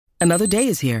Another day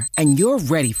is here, and you're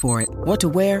ready for it. What to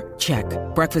wear? Check.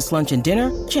 Breakfast, lunch, and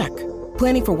dinner? Check.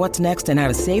 Planning for what's next and how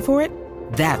to save for it?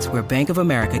 That's where Bank of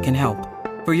America can help.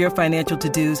 For your financial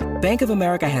to-dos, Bank of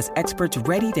America has experts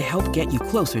ready to help get you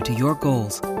closer to your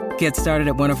goals. Get started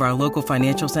at one of our local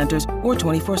financial centers or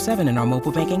 24/7 in our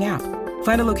mobile banking app.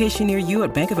 Find a location near you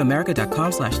at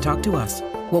bankofamerica.com/talktous.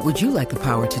 What would you like the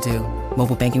power to do?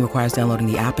 Mobile banking requires downloading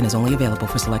the app and is only available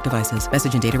for select devices.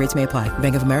 Message and data rates may apply.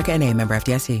 Bank of America N.A., member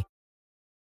FDIC.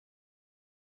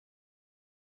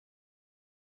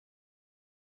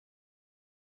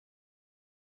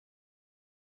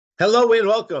 Hello and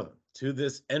welcome to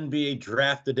this NBA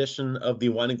draft edition of the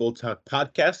Wine and Gold Talk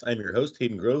podcast. I'm your host,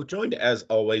 Hayden Grove, joined as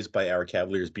always by our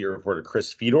Cavaliers beat reporter,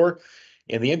 Chris Fedor.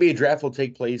 And the NBA draft will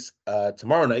take place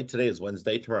tomorrow night. Today is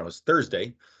Wednesday. Tomorrow is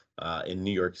Thursday in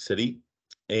New York City.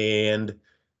 And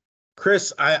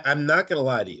Chris, I'm not going to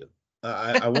lie to you.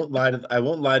 I won't lie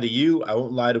to you. I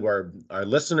won't lie to our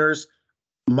listeners.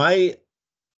 I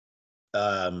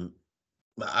want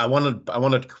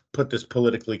to put this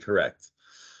politically correct.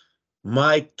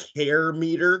 My care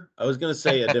meter, I was going to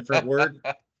say a different word.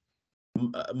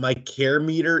 My care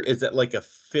meter is at like a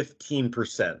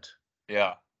 15%.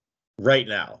 Yeah. Right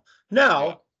now.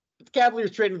 If the Cavaliers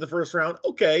trade in the first round,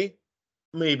 okay,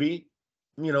 maybe.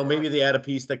 Maybe they add a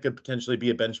piece that could potentially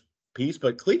be a bench piece,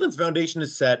 but Cleveland's foundation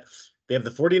is set. They have the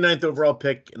 49th overall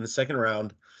pick in the second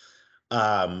round.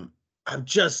 I'm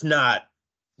just not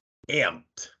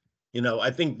amped.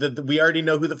 I think that we already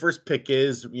know who the first pick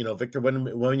is. Victor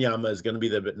Wembanyama is going to be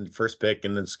the first pick,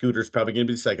 and then Scooter's probably going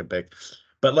to be the second pick.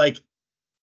 But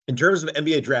in terms of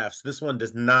NBA drafts, this one does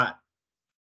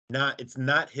it's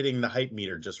not hitting the hype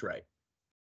meter just right.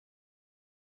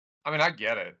 I mean, I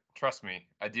get it. Trust me,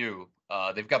 I do.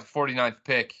 They've got the 49th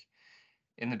pick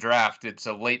in the draft. It's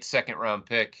a late second round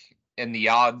pick, and the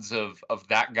odds of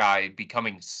that guy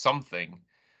becoming something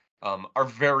are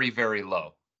very, very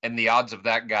low. And the odds of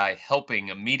that guy helping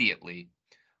immediately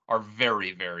are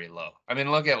very, very low. I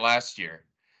mean, look at last year.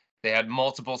 They had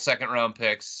multiple second-round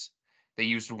picks. They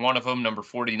used one of them, number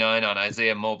 49, on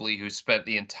Isaiah Mobley, who spent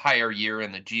the entire year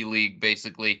in the G League,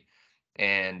 basically.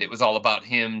 And it was all about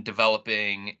him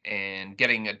developing and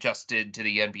getting adjusted to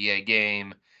the NBA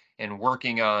game and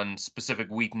working on specific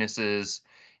weaknesses.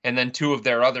 And then two of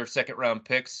their other second-round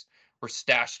picks were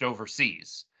stashed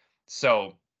overseas.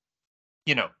 So,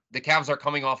 the Cavs are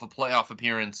coming off a playoff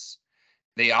appearance.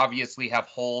 They obviously have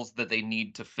holes that they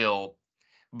need to fill,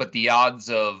 but the odds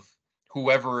of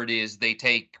whoever it is they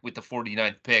take with the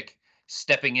 49th pick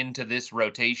stepping into this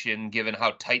rotation, given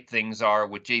how tight things are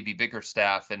with JB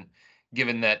Bickerstaff, and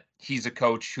given that he's a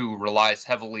coach who relies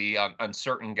heavily on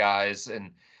certain guys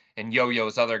and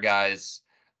yo-yos other guys,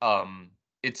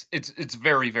 it's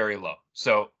very, very low.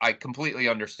 So I completely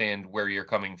understand where you're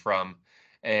coming from.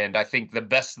 And I think the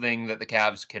best thing that the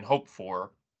Cavs can hope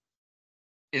for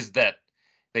is that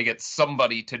they get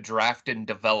somebody to draft and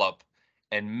develop,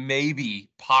 and maybe,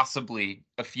 possibly,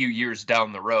 a few years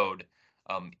down the road,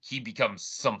 he becomes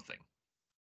something.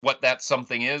 What that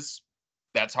something is,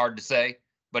 that's hard to say,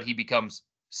 but he becomes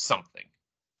something.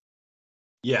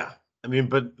 Yeah, I mean,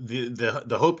 but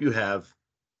the hope you have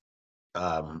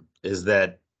is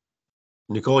that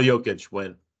Nikola Jokic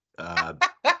went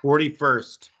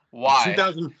 41st. Why?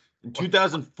 In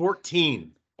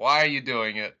 2014. Why are you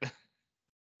doing it?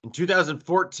 In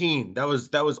 2014, that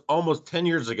was almost 10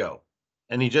 years ago,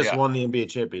 and he just won the NBA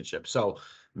championship. So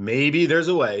maybe there's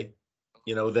a way,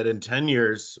 that in 10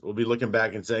 years we'll be looking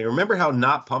back and saying, remember how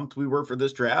not pumped we were for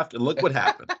this draft, and look what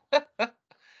happened.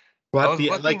 But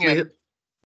the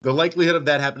likelihood of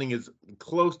that happening is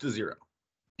close to zero.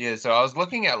 Yeah, so I was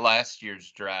looking at last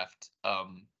year's draft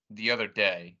the other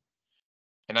day,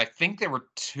 and I think there were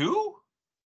two,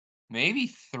 maybe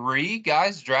three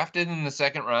guys drafted in the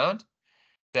second round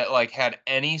that had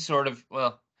any sort of,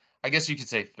 well, I guess you could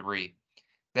say three,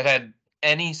 that had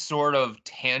any sort of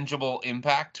tangible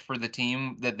impact for the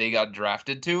team that they got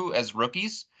drafted to as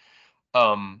rookies.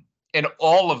 And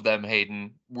all of them,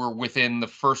 Hayden, were within the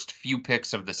first few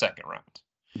picks of the second round.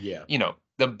 Yeah.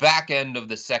 The back end of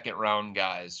the second round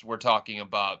guys, we're talking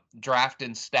about draft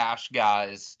and stash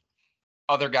guys,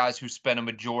 other guys who spent a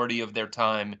majority of their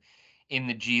time in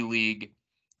the G League,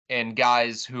 and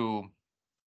guys who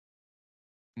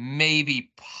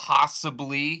maybe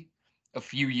possibly a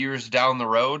few years down the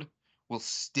road will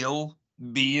still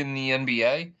be in the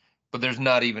NBA, but there's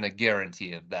not even a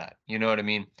guarantee of that. You know what I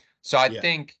mean? So I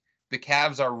think the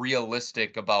Cavs are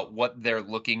realistic about what they're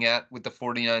looking at with the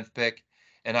 49th pick,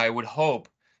 and I would hope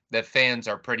that fans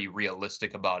are pretty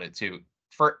realistic about it too.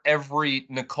 For every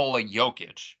Nikola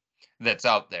Jokic that's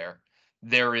out there,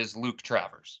 there is Luke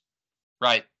Travers,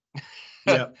 right?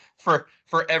 Yeah. for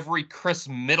every Chris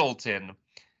Middleton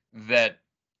that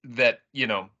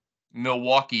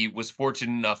Milwaukee was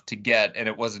fortunate enough to get, and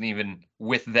it wasn't even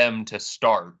with them to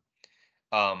start.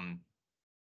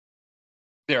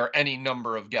 There are any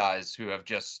number of guys who have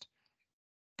just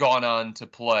gone on to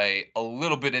play a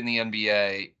little bit in the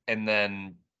NBA and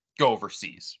then go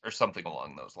overseas or something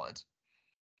along those lines.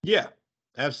 Yeah,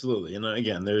 absolutely. And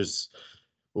again,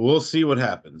 we'll see what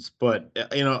happens. But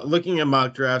looking at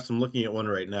mock drafts, I'm looking at one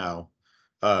right now.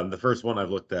 The first one I've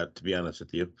looked at, to be honest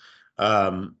with you.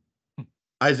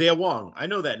 Isaiah Wong. I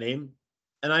know that name.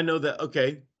 And I know that,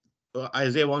 okay,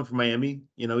 Isaiah Wong from Miami,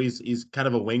 he's kind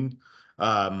of a wing.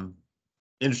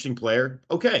 Interesting player.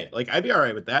 Okay, like I'd be all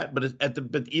right with that.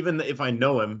 But even if I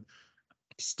know him,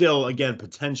 still again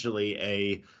potentially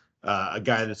a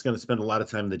guy that's going to spend a lot of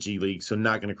time in the G League, so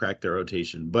not going to crack their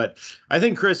rotation. But I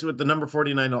think Chris with the number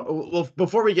 49. Well,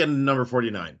 before we get into number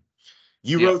 49,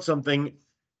 you wrote something,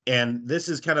 and this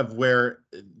is kind of where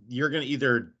you're going to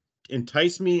either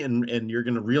entice me and you're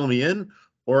going to reel me in,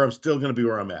 or I'm still going to be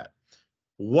where I'm at.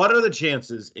 What are the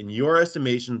chances, in your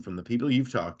estimation, from the people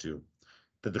you've talked to,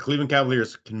 that the Cleveland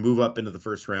Cavaliers can move up into the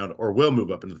first round or will move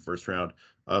up into the first round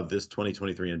of this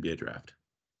 2023 NBA draft?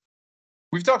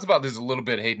 We've talked about this a little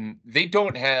bit, Hayden. They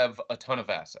don't have a ton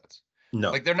of assets. No.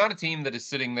 Like, they're not a team that is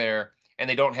sitting there and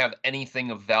they don't have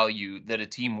anything of value that a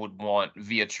team would want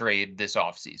via trade this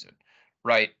offseason,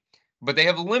 right? But they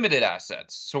have limited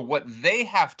assets. So what they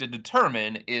have to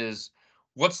determine is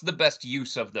what's the best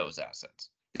use of those assets.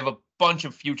 They have a bunch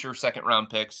of future second round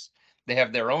picks. They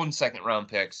have their own second round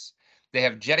picks. They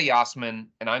have Jetty Osman,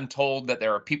 and I'm told that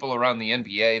there are people around the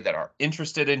NBA that are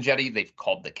interested in Jetty. They've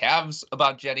called the Cavs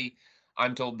about Jetty.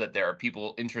 I'm told that there are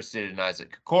people interested in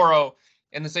Isaac Okoro,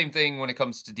 and the same thing when it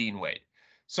comes to Dean Wade.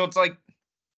 So it's like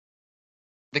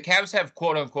the Cavs have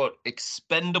quote unquote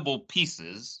expendable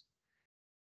pieces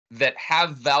that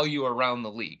have value around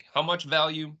the league. How much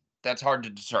value? That's hard to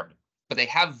determine, but they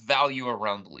have value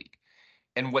around the league.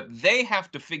 And what they have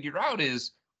to figure out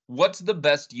is what's the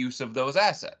best use of those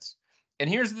assets. And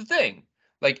here's the thing.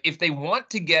 Like, if they want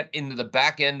to get into the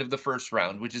back end of the first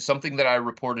round, which is something that I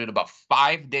reported about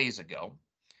 5 days ago,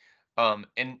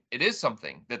 and it is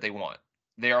something that they want.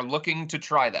 They are looking to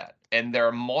try that, and there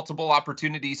are multiple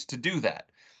opportunities to do that.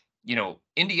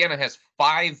 Indiana has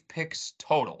 5 picks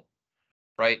total,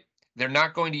 right? They're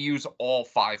not going to use all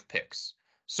 5 picks.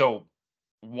 So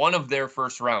one of their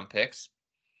first round picks,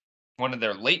 one of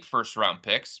their late first round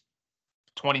picks,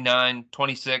 29,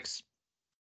 26,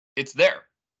 it's there.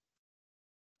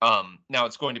 Now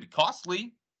it's going to be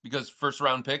costly because first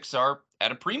round picks are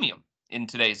at a premium in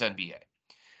today's NBA.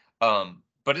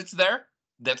 But it's there.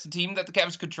 That's a team that the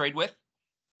Cavs could trade with.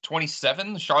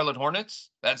 27, the Charlotte Hornets,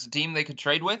 that's a team they could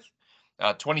trade with.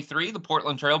 23, the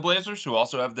Portland Trailblazers, who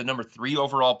also have the number 3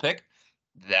 overall pick.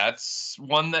 That's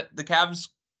one that the Cavs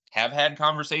have had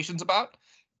conversations about,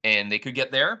 and they could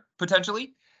get there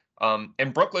potentially.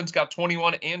 And Brooklyn's got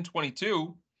 21 and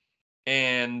 22.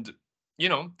 And,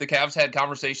 the Cavs had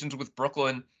conversations with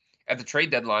Brooklyn at the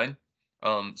trade deadline.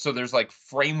 So there's like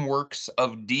frameworks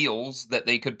of deals that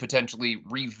they could potentially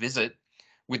revisit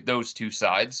with those two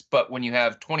sides. But when you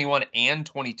have 21 and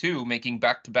 22 making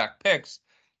back-to-back picks,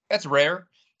 that's rare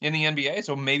in the NBA.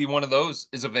 So maybe one of those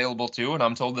is available too. And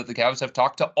I'm told that the Cavs have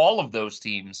talked to all of those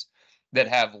teams that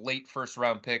have late first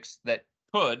round picks that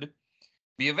could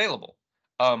be available.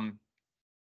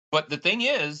 But the thing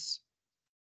is,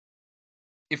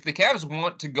 if the Cavs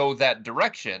want to go that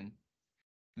direction,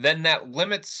 then that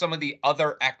limits some of the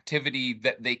other activity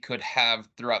that they could have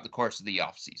throughout the course of the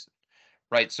offseason,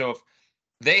 right? So if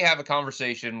they have a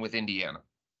conversation with Indiana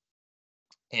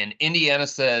and Indiana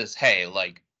says, hey,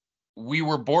 like, we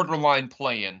were borderline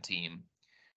play-in team.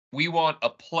 We want a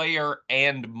player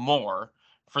and more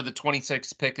for the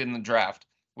 26th pick in the draft,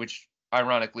 which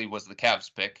ironically was the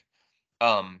Cavs pick.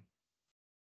 Then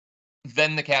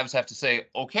the Cavs have to say,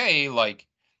 okay, like,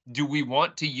 do we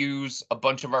want to use a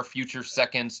bunch of our future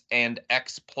seconds and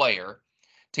X player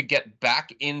to get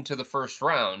back into the first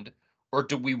round? Or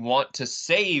do we want to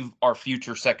save our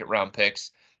future second round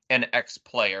picks and X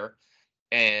player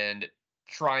and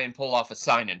try and pull off a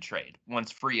sign and trade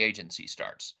once free agency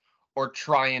starts? Or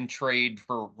try and trade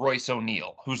for Royce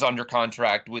O'Neal, who's under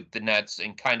contract with the Nets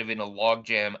and kind of in a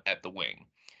logjam at the wing.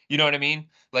 You know what I mean?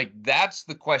 Like, that's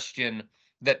the question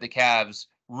that the Cavs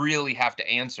really have to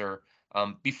answer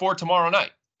before tomorrow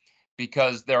night,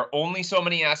 because there are only so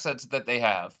many assets that they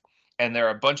have, and there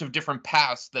are a bunch of different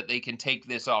paths that they can take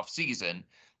this off season.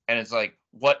 And it's like,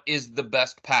 what is the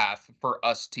best path for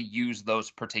us to use those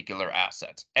particular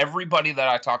assets? Everybody that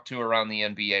I talked to around the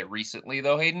NBA recently,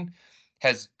 though, Hayden,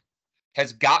 has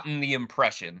has gotten the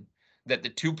impression that the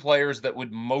two players that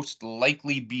would most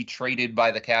likely be traded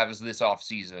by the Cavs this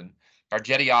offseason are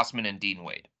Jetty Osman and Dean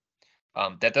Wade.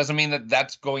 That doesn't mean that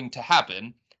that's going to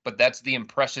happen, but that's the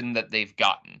impression that they've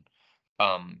gotten.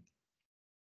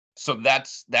 So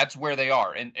that's where they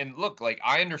are. And look, like,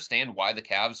 I understand why the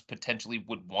Cavs potentially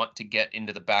would want to get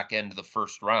into the back end of the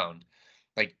first round.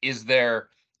 Like, is there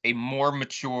a more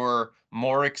mature,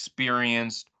 more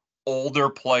experienced, older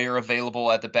player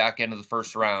available at the back end of the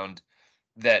first round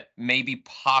that maybe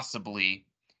possibly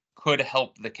could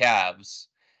help the Cavs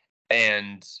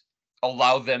and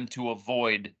allow them to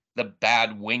avoid the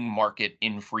bad wing market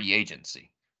in free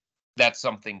agency? That's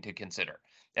something to consider.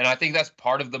 And I think that's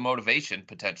part of the motivation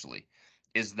potentially,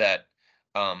 is that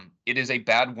it is a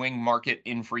bad wing market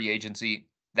in free agency.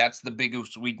 That's the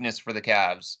biggest weakness for the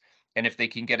Cavs. And if they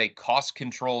can get a cost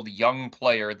controlled young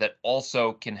player that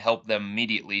also can help them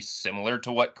immediately, similar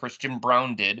to what Christian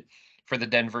Brown did for the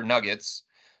Denver Nuggets,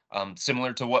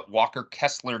 similar to what Walker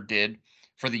Kessler did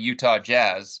for the Utah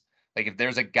Jazz, like, if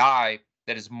there's a guy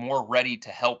that is more ready to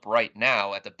help right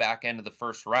now at the back end of the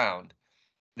first round,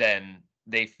 then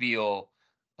they feel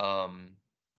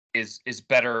is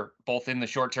better both in the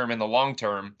short term and the long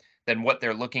term than what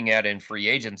they're looking at in free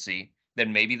agency,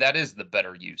 then maybe that is the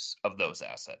better use of those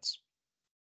assets.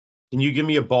 Can you give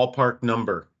me a ballpark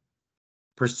number,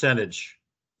 percentage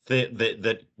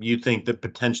that you think that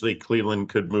potentially Cleveland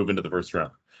could move into the first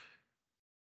round?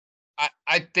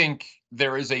 I think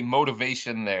there is a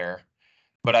motivation there,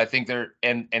 but I think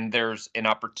there's an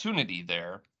opportunity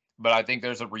there, but I think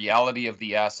there's a reality of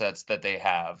the assets that they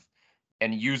have,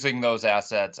 and using those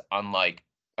assets on like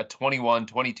a 21,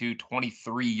 22,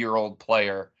 23-year-old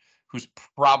player who's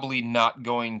probably not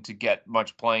going to get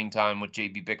much playing time with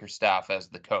JB Bickerstaff as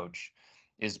the coach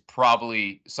is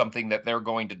probably something that they're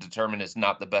going to determine is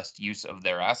not the best use of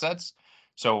their assets.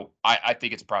 So I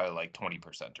think it's probably like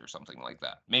 20% or something like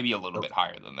that. Maybe a little bit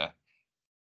higher than that.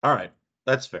 All right.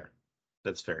 That's fair.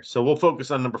 That's fair. So we'll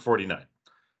focus on number 49,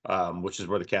 which is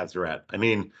where the Cavs are at. I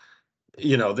mean,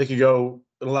 they could go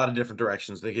in a lot of different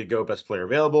directions. They could go best player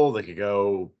available. They could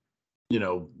go,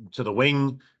 to the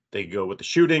wing. They could go with the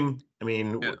shooting. I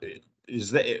mean, Yeah. is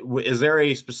there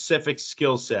a specific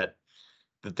skill set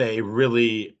that they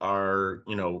really are,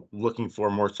 looking for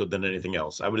more so than anything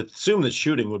else? I would assume that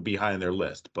shooting would be high on their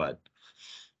list, but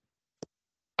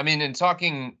I mean, in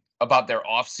talking about their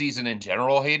offseason in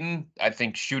general, Hayden, I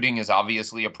think shooting is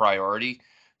obviously a priority.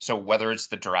 So whether it's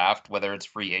the draft, whether it's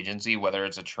free agency, whether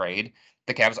it's a trade,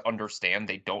 the Cavs understand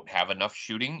they don't have enough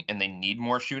shooting and they need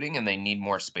more shooting and they need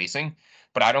more spacing.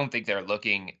 But I don't think they're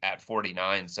looking at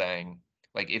 49 saying,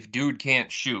 like, if dude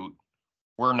can't shoot,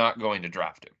 we're not going to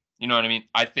draft him. You know what I mean?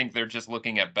 I think they're just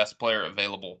looking at best player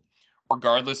available,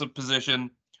 regardless of position,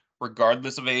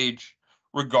 regardless of age,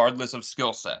 regardless of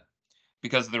skill set.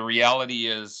 Because the reality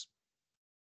is,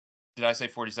 did I say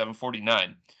 47,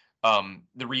 49?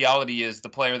 The reality is the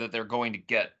player that they're going to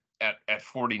get at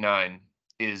 49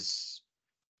 is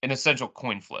an essential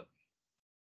coin flip.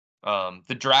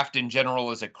 The draft in general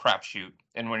is a crapshoot.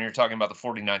 And when you're talking about the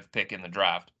 49th pick in the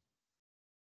draft,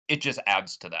 it just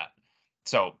adds to that.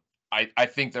 So I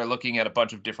think they're looking at a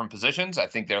bunch of different positions. I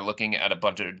think they're looking at a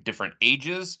bunch of different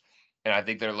ages. And I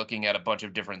think they're looking at a bunch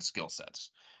of different skill sets.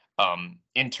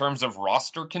 In terms of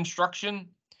roster construction,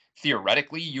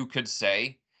 theoretically, you could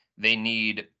say they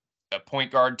need a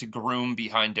point guard to groom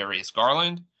behind Darius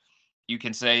Garland. You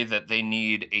can say that they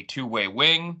need a two-way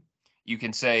wing. You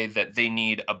can say that they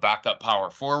need a backup power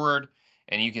forward.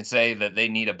 And you can say that they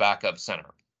need a backup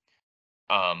center.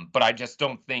 But I just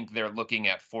don't think they're looking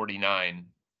at 49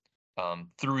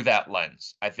 through that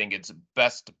lens. I think it's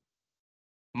best,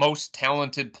 most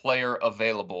talented player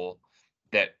available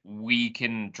that we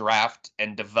can draft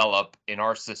and develop in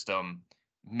our system,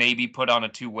 maybe put on a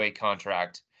two-way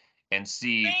contract and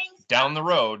see down the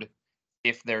road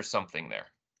if there's something there.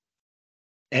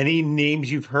 Any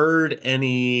names you've heard?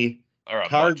 Any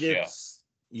targets? Bunch, yeah.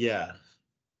 Yeah.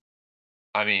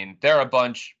 I mean, there are a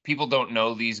bunch. People don't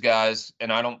know these guys,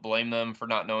 and I don't blame them for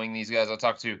not knowing these guys. I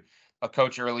talked to a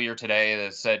coach earlier today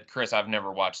that said, "Chris, I've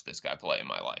never watched this guy play in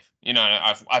my life.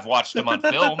 I've watched him on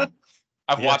film.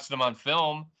 I've watched him on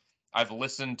film. I've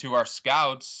listened to our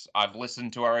scouts. I've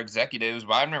listened to our executives,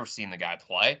 but I've never seen the guy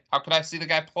play. How could I see the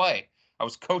guy play? I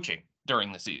was coaching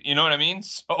during the season. You know what I mean?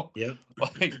 So,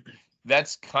 like,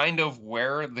 that's kind of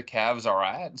where the Cavs are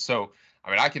at. So,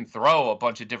 I mean, I can throw a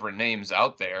bunch of different names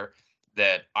out there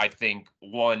that I think,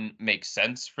 one, makes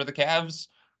sense for the Cavs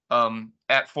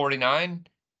at 49,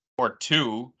 or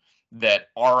two, that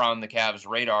are on the Cavs'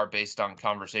 radar based on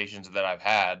conversations that I've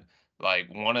had.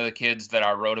 Like, one of the kids that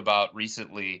I wrote about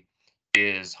recently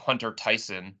is Hunter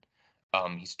Tyson.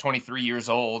 He's 23 years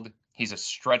old. He's a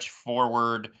stretch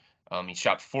forward. He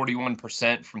shot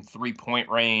 41% from 3-point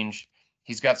range.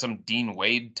 He's got some Dean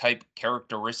Wade type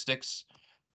characteristics.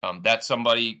 That's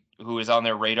somebody who is on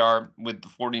their radar with the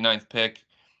 49th pick.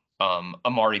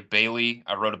 Amari Bailey,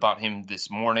 I wrote about him this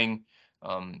morning.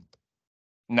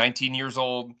 19 years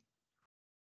old,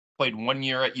 played 1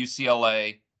 year at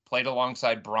UCLA, played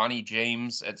alongside Bronny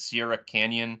James at Sierra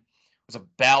Canyon, was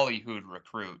a ballyhooed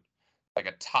recruit, like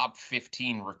a top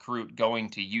 15 recruit going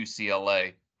to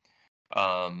UCLA.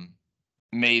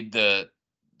 Made the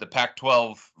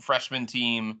Pac-12 freshman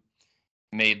team,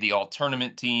 made the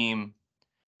all-tournament team.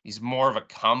 He's more of a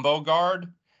combo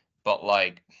guard, but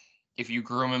like if you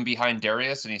groom him behind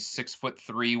Darius and he's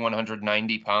 6'3",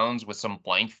 190 pounds with some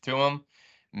length to him,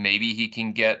 maybe he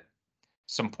can get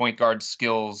some point guard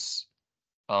skills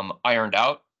ironed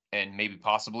out, and maybe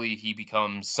possibly he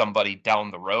becomes somebody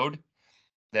down the road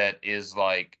that is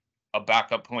like a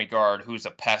backup point guard who's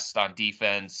a pest on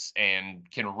defense and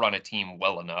can run a team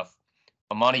well enough.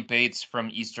 Amani Bates from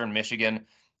Eastern Michigan.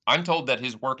 I'm told that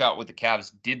his workout with the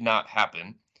Cavs did not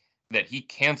happen, that he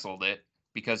canceled it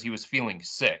because he was feeling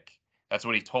sick. That's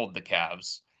what he told the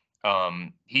Cavs.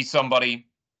 He's somebody,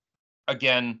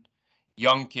 again,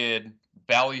 young kid,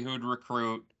 ballyhooed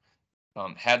recruit,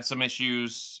 had some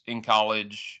issues in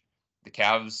college. The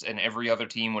Cavs and every other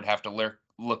team would have to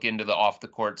look into the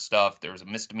off-the-court stuff. There was a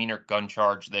misdemeanor gun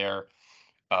charge there.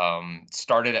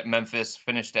 Started at Memphis,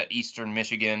 finished at Eastern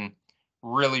Michigan.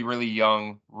 Really, really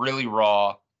young, really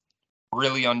raw,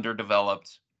 really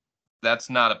underdeveloped.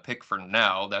 That's not a pick for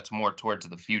now. That's more towards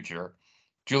the future.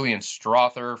 Julian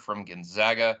Strother from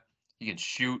Gonzaga. He can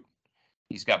shoot.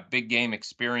 He's got big game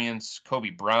experience. Kobe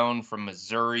Brown from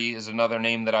Missouri is another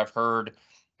name that I've heard.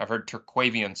 I've heard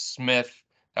Terquavion Smith.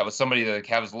 That was somebody that the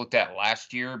Cavs looked at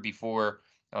last year before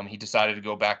he decided to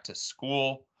go back to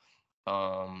school.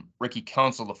 Ricky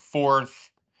Council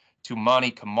IV,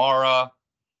 Tumani Kamara.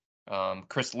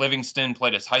 Chris Livingston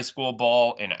played his high school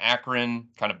ball in Akron,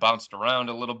 kind of bounced around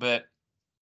a little bit.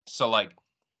 So like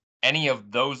any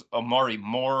of those, Amari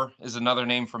Moore is another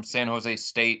name from San Jose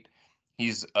State.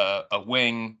 He's a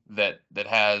wing that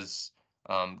has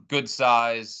good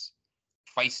size,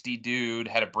 feisty dude,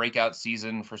 had a breakout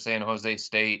season for San Jose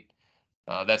State.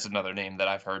 That's another name that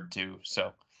I've heard too.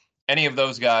 So any of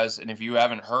those guys, and if you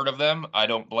haven't heard of them, I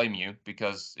don't blame you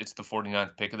because it's the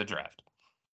 49th pick of the draft.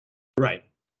 Right.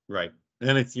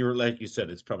 And it's like you said,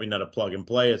 it's probably not a plug and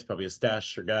play. It's probably a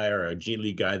stash guy or a G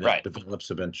League guy that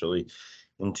develops eventually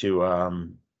into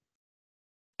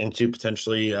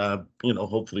potentially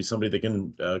hopefully somebody that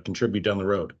can contribute down the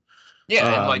road.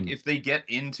 Yeah, and like if they get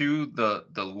into the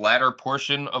latter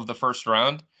portion of the first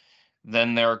round,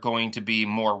 then there are going to be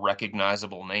more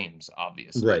recognizable names,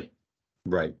 obviously.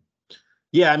 Right.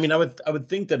 Yeah, I mean, I would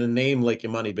think that a name like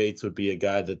Imani Bates would be a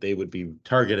guy that they would be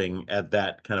targeting at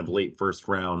that kind of late first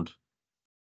round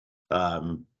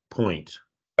point.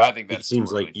 I think that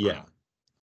seems like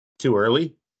too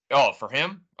early. Oh, for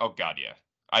him? Oh God, yeah.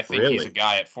 I think he's a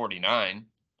guy at 49.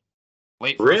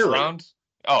 Late first round?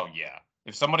 Oh yeah.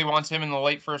 If somebody wants him in the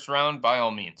late first round, by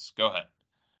all means, go ahead.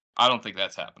 I don't think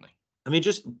that's happening. I mean,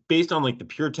 just based on like the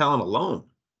pure talent alone.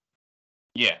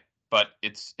 Yeah, but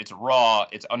it's raw,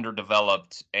 it's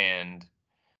underdeveloped, and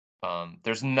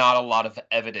there's not a lot of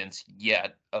evidence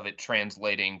yet of it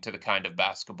translating to the kind of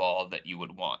basketball that you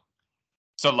would want.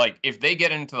 So, like, if they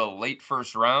get into the late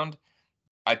first round,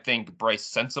 I think Bryce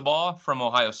Sensabaugh from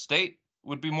Ohio State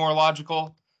would be more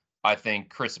logical. I think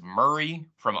Chris Murray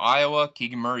from Iowa,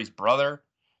 Keegan Murray's brother,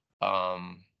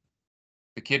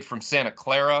 the kid from Santa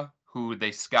Clara, who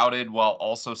they scouted while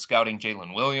also scouting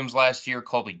Jalen Williams last year,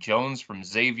 Colby Jones from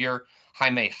Xavier,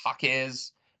 Jaime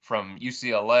Jaquez from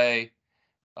UCLA.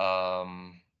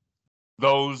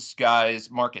 Those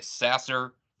guys, Marcus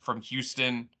Sasser from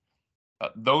Houston,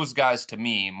 those guys to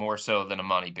me more so than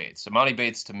Imani Bates. Imani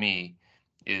Bates to me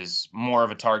is more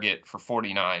of a target for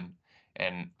 49,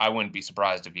 and I wouldn't be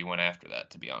surprised if he went after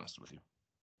that, to be honest with you.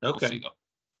 Okay. We'll see,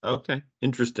 okay.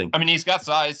 Interesting. I mean, he's got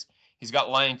size, he's got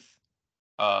length.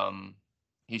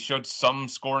 He showed some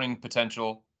scoring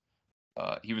potential.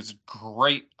 He was a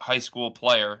great high school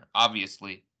player,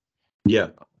 obviously. Yeah.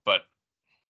 But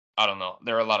I don't know.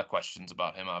 There are a lot of questions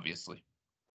about him, obviously.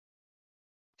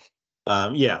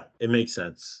 Yeah, it makes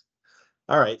sense.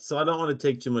 All right, so I don't want to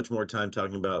take too much more time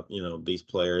talking about these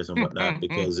players and whatnot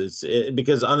because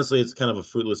because honestly it's kind of a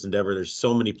fruitless endeavor. There's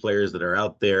so many players that are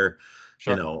out there,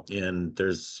 sure. And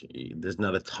there's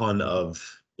not a ton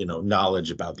of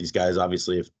knowledge about these guys.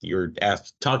 Obviously, if you're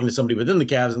talking to somebody within the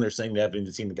Cavs and they're saying they haven't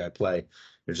even seen the guy play,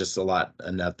 There's just a lot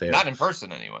not there. Not in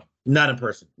person, anyway. Not in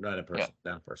person. Not in Yeah. person.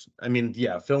 Not in person. I mean,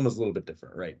 yeah, film is a little bit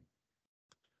different, right?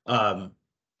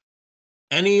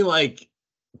 Any like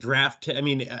draft? I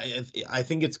mean, I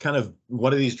think it's kind of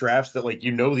one of these drafts that like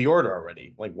the order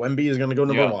already. Like Wemby is going to go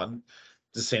number Yeah. 1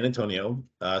 to San Antonio.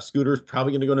 Scooter's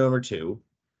probably going to go number 2.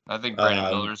 I think Brandon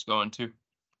Miller's going too.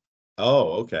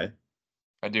 Oh, okay.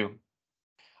 I do.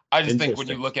 I just think when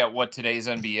you Interesting. look at what today's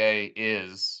NBA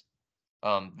is,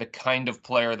 the kind of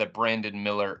player that Brandon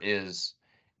Miller is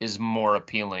more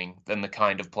appealing than the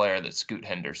kind of player that Scoot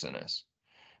Henderson is.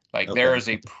 Like there Okay. is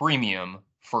a premium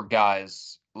for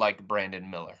guys like Brandon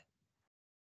Miller.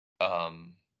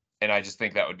 And I just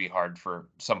think that would be hard for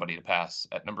somebody to pass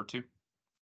at number 2.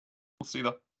 We'll see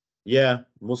though. Yeah,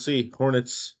 we'll see.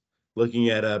 Hornets looking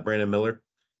at Brandon Miller.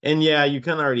 And yeah, you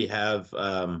kind of already have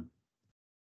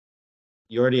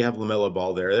LaMelo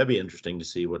Ball there. That'd be interesting to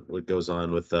see what goes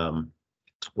on with the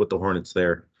Hornets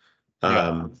there.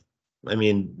 Yeah. I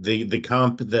mean, the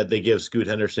comp that they give Scoot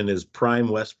Henderson is prime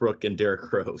Westbrook and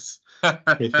Derrick Rose.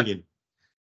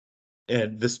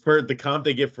 And the comp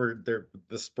they give for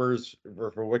the Spurs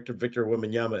for Victor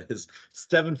Wembanyama is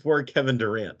 7'4" Kevin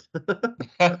Durant.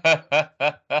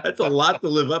 That's a lot to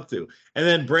live up to. And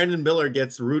then Brandon Miller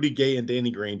gets Rudy Gay and Danny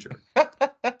Granger.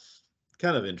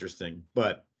 Kind of interesting.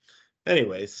 But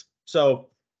anyways, so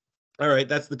all right,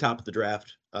 that's the top of the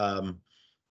draft.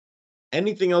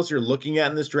 Anything else you're looking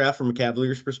at in this draft from a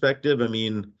Cavaliers perspective? I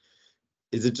mean,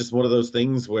 is it just one of those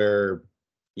things where,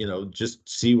 just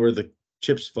see where the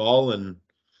chips fall and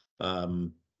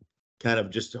kind of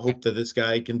just hope that this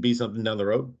guy can be something down the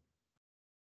road?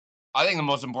 I think the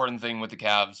most important thing with the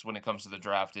Cavs when it comes to the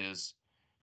draft is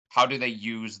how do they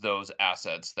use those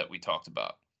assets that we talked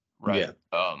about, right?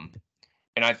 Yeah.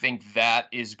 And I think that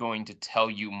is going to tell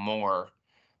you more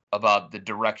about the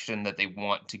direction that they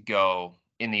want to go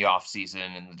in the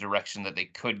offseason and the direction that they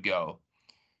could go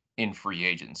in free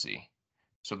agency.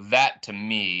 So that to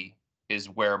me is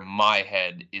where my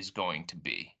head is going to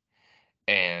be.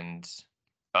 And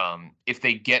if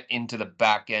they get into the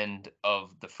back end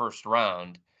of the first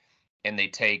round and they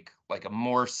take like a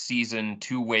more seasoned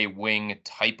two-way wing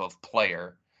type of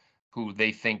player who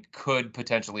they think could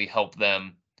potentially help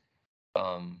them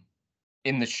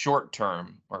in the short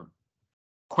term or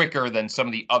quicker than some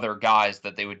of the other guys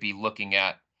that they would be looking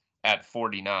at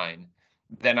 49,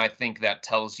 then I think that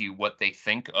tells you what they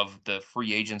think of the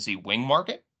free agency wing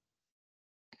market.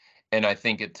 And I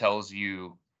think it tells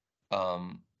you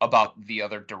about the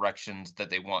other directions that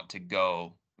they want to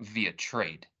go via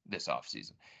trade this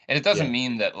offseason. And it doesn't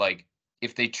mean that, like,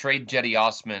 if they trade Jetty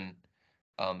Osman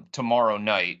tomorrow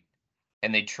night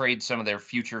and they trade some of their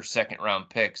future second-round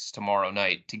picks tomorrow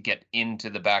night to get into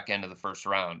the back end of the first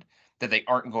round, that they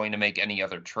aren't going to make any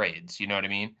other trades. You know what I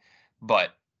mean?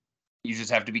 But you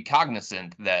just have to be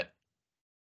cognizant that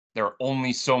there are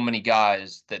only so many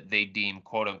guys that they deem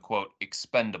quote unquote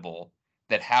expendable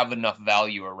that have enough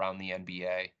value around the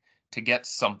NBA to get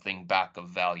something back of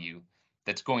value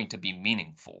that's going to be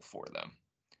meaningful for them.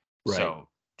 Right. So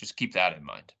just keep that in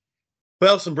mind.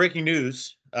 Well, some breaking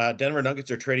news. Denver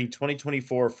Nuggets are trading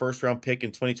 2024 first-round pick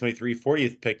and 2023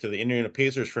 40th pick to the Indiana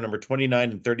Pacers for number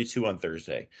 29 and 32 on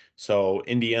Thursday. So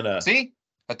Indiana. See,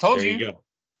 I told you. There you go.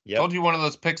 Yep. Told you one of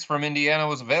those picks from Indiana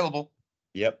was available.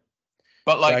 Yep.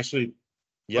 But like, so actually,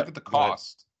 look at the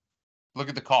cost. Look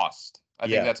at the cost. I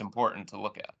think that's important to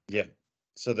look at. Yeah.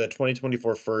 So the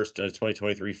 2024 first and a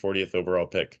 2023 40th overall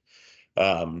pick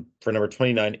for number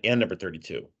 29 and number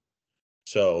 32.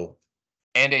 So.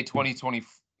 And a 2020.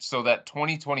 So that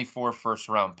 2024 first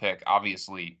round pick,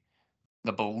 obviously,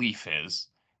 the belief is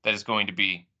that it's going to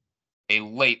be a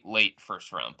late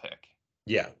first round pick.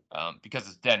 Yeah. Because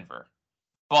it's Denver.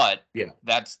 But yeah,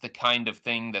 that's the kind of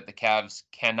thing that the Cavs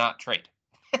cannot trade.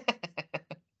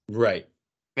 Right.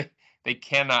 They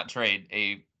cannot trade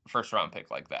a first round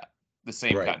pick like that the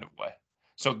same kind of way.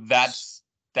 So that's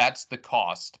the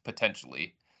cost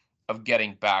potentially of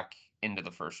getting back into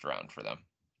the first round for them.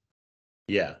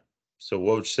 Yeah. So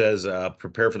Woj says,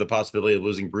 prepare for the possibility of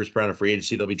losing Bruce Brown in free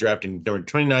agency. They'll be drafting number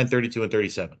 29, 32, and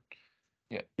 37.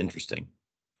 Yeah. Interesting.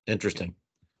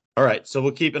 All right. So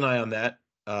we'll keep an eye on that.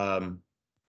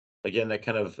 Again, that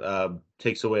kind of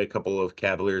takes away a couple of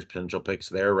Cavaliers potential picks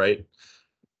there, right?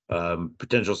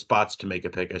 Potential spots to make a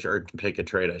pick or pick a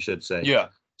trade, I should say. Yeah.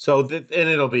 So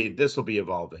this will be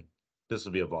evolving. As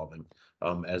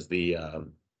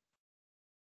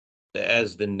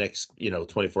the next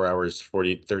 24 hours,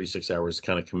 36 hours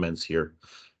kind of commence here.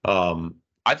 I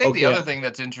think the other thing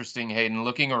that's interesting, Hayden,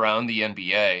 looking around the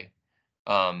NBA,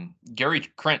 Gary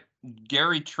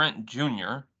Trent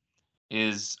Jr.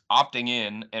 is opting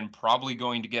in and probably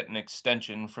going to get an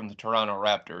extension from the Toronto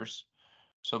Raptors.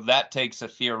 So that takes a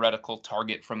theoretical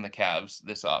target from the Cavs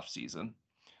this offseason.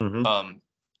 Mm-hmm.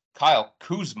 Kyle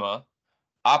Kuzma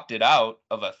opted out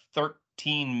of a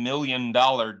 $13 million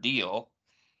deal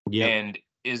Yeah. and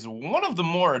is one of the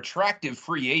more attractive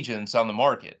free agents on the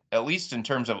market, at least in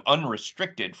terms of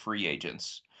unrestricted free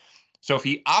agents. So if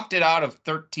he opted out of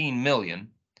 13 million,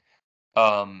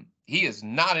 he is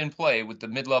not in play with the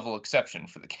mid-level exception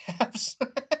for the Cavs.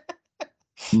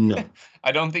 No.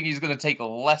 I don't think he's going to take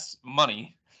less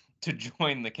money to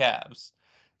join the Cavs.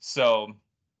 So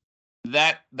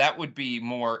that would be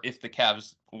more if the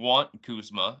Cavs want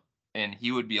Kuzma, and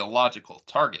he would be a logical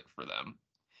target for them.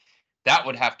 That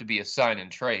would have to be a sign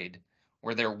and trade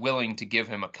where they're willing to give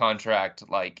him a contract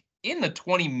like in the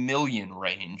 20 million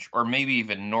range or maybe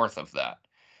even north of that.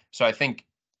 So I think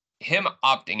him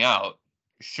opting out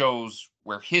shows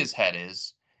where his head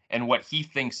is and what he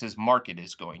thinks his market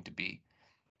is going to be.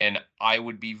 And I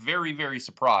would be very, very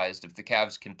surprised if the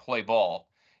Cavs can play ball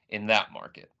in that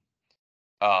market.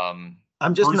 I'm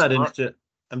just Bruce not Brown, interested.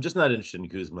 I'm just not interested in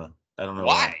Kuzma. I don't know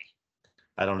why. why?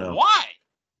 I don't know. Why?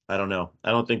 I don't know.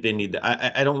 I don't think they need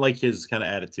that. I don't like his kind of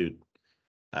attitude.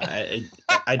 I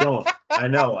don't. I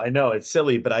know. It's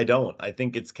silly, but I don't. I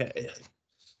think it's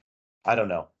I don't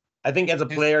know. I think as a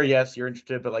His player, yes, you're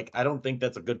interested, but like I don't think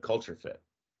that's a good culture fit.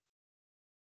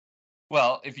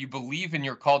 Well, if you believe in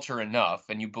your culture enough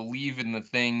and you believe in the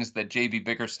things that JB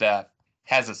Bickerstaff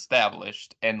has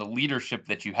established and the leadership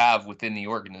that you have within the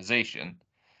organization,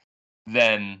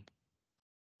 then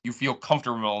you feel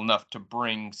comfortable enough to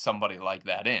bring somebody like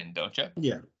that in, don't you?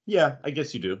 Yeah. Yeah, I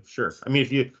guess you do. Sure. I mean,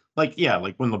 if you like, yeah,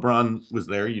 like when LeBron was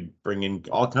there, you'd bring in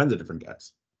all kinds of different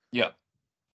guys. Yeah.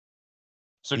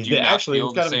 So do you He not actually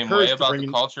feel was the kind of same way encouraged to about bring the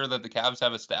in. culture that the Cavs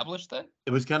have established then?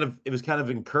 It was kind of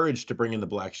encouraged to bring in the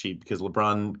black sheep because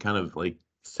LeBron kind of like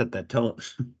set that tone.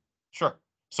 Sure.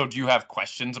 So do you have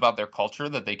questions about their culture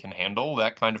that they can handle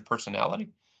that kind of personality?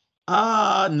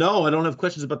 No, I don't have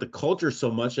questions about the culture so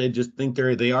much. I just think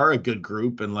they are a good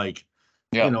group and like,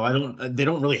 Yeah. they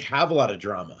don't really have a lot of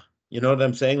drama. You know what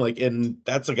I'm saying? Like, and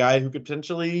that's a guy who could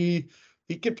potentially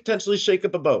shake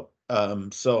up a boat.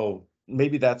 So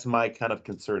maybe that's my kind of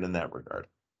concern in that regard.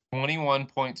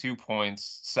 21.2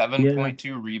 points, Yeah,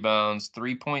 7.2 rebounds,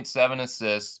 3.7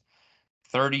 assists,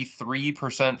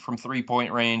 33% from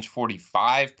 3-point range,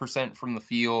 45% from the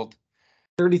field.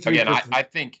 Again, I, 33%. I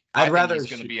think I I'd think rather he's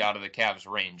going to be out of the Cavs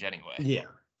range anyway. yeah,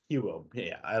 he will.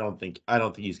 Yeah, I don't think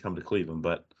he's come to Cleveland,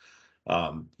 but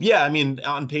yeah, I mean,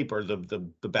 on paper,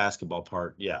 the basketball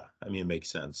part, yeah, I mean, it makes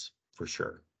sense for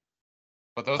sure.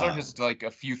 But those are Um, just like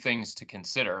a few things to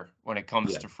consider when it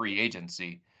comes yeah, to free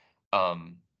agency.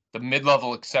 The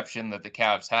mid-level exception that the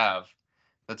Cavs have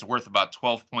that's worth about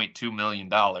 $12.2 million.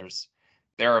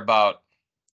 There are about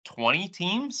 20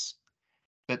 teams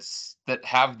that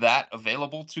have that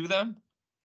available to them.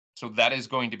 So that is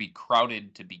going to be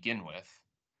crowded to begin with.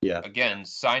 yeah. Again,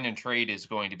 sign and trade is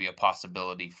going to be a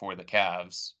possibility for the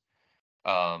Cavs.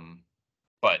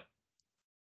 But I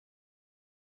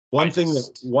One thing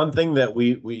that just, one thing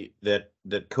that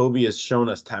that Kobe has shown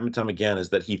us time and time again is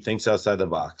that he thinks outside the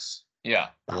box. yeah,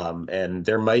 And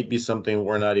there might be something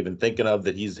we're not even thinking of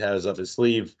that he has up his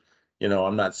sleeve.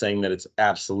 I'm not saying that it's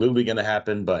absolutely going to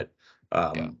happen, but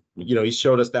yeah, he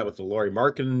showed us that with the Laurie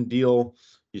Markin deal.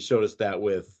 He showed us that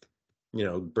with,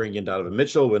 bringing in Donovan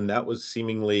Mitchell when that was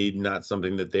seemingly not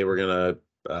something that they were going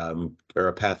to, or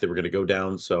a path they were going to go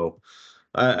down. So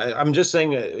I'm just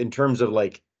saying, in terms of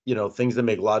like, things that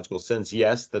make logical sense.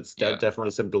 Yes, that's yeah.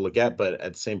 definitely something to look at, but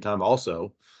at the same time,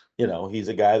 also, he's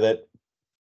a guy that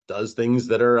does things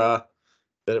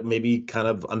that may be kind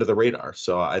of under the radar.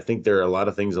 So I think there are a lot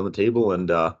of things on the table, and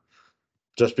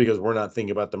just because we're not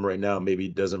thinking about them right now, maybe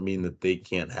doesn't mean that they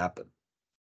can't happen.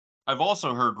 I've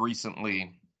also heard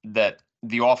recently that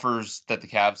the offers that the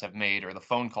Cavs have made or the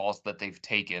phone calls that they've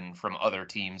taken from other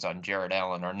teams on Jared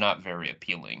Allen are not very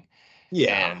appealing.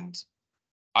 Yeah, And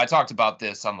I talked about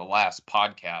this on the last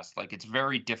podcast. Like, it's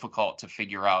very difficult to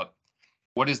figure out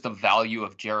what is the value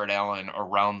of Jared Allen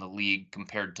around the league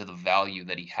compared to the value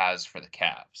that he has for the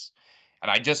Cavs.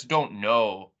 And I just don't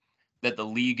know that the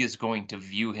league is going to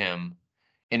view him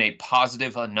in a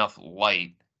positive enough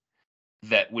light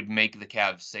that would make the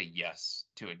Cavs say yes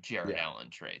to a Jared yeah, Allen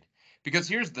trade. Because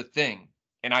here's the thing,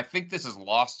 and I think this is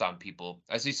lost on people.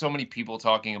 I see so many people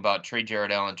talking about trade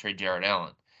Jared Allen, trade Jared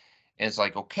Allen. And it's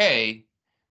like, okay,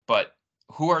 but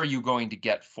who are you going to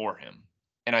get for him?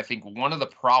 And I think one of the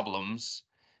problems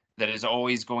that is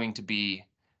always going to be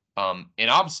an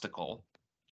obstacle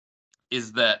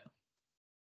is that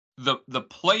the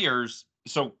players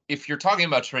So if you're talking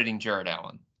about trading Jared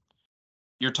Allen,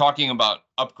 you're talking about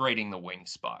upgrading the wing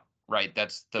spot, right?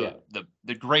 That's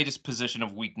the greatest position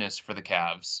of weakness for the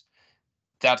Cavs.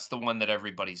 That's the one that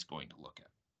everybody's going to look at.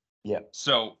 Yeah.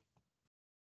 So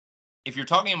if you're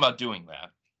talking about doing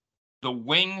that, the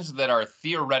wings that are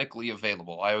theoretically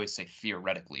available, I always say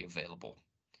theoretically available.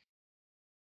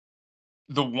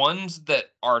 The ones that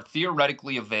are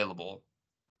theoretically available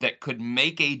that could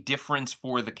make a difference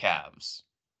for the Cavs,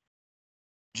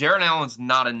 Jared Allen's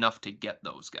not enough to get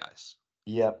those guys.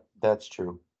 Yep, that's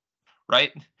true.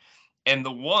 Right? And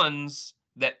the ones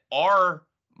that are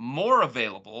more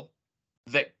available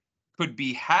that could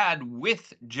be had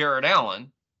with Jared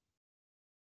Allen,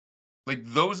 like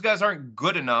those guys aren't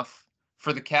good enough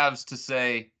for the Cavs to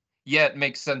say, yeah, it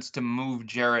makes sense to move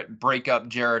Jarrett, break up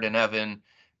Jared and Evan,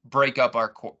 break up our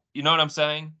core. You know what I'm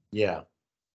saying? Yeah.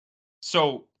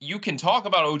 So you can talk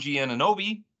about OG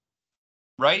Anunoby,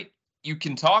 right? You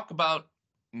can talk about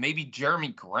maybe Jeremy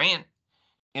Grant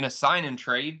in a sign and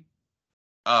trade.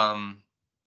 Trying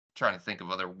to think of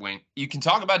other wing. You can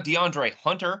talk about DeAndre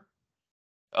Hunter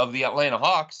of the Atlanta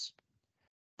Hawks,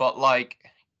 but like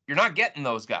you're not getting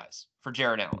those guys for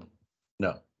Jared Allen.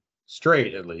 No.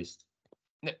 Straight, at least.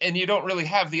 And you don't really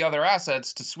have the other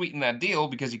assets to sweeten that deal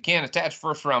because you can't attach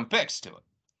first round picks to it.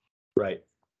 Right.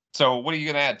 So what are you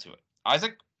going to add to it?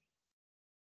 Isaac?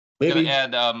 Maybe. Going to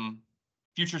add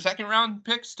future second round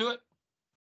picks to it?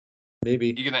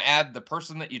 Maybe. You're going to add the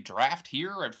person that you draft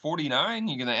here at 49?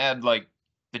 You're going to add like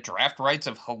the draft rights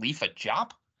of Khalifa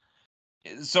Diop?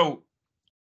 So,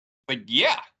 like,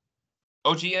 yeah,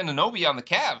 OG Anunoby on the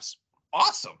Cavs,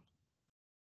 awesome.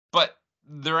 But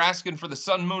they're asking for the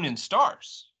sun, moon, and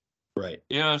stars. Right.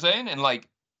 You know what I'm saying? And like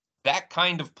that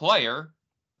kind of player,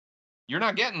 you're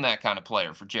not getting that kind of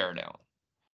player for Jared Allen.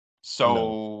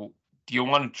 So do you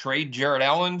want to trade Jared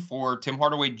Allen for Tim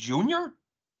Hardaway Jr.?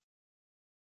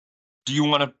 Do you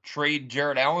want to trade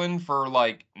Jared Allen for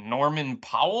like Norman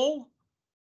Powell?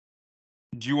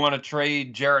 Do you want to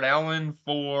trade Jared Allen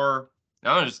for,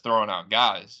 I'm just throwing out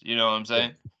guys, you know what I'm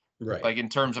saying? Right. Like in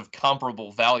terms of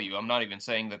comparable value, I'm not even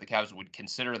saying that the Cavs would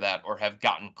consider that or have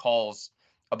gotten calls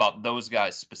about those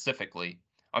guys specifically.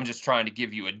 I'm just trying to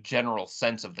give you a general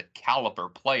sense of the caliber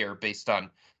player based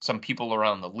on some people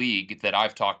around the league that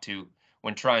I've talked to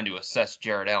when trying to assess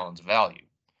Jared Allen's value.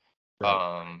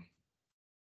 Right.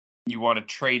 You want to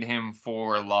trade him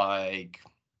for like,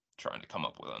 trying to come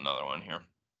up with another one here.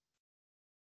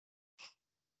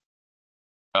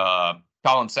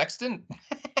 Colin Sexton?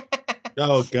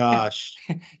 Oh gosh.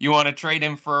 You want to trade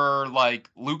him for like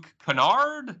Luke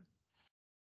Kennard?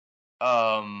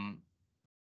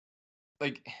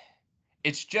 Like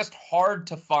it's just hard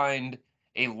to find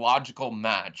a logical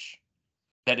match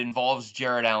that involves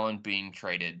Jared Allen being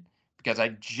traded because I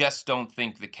just don't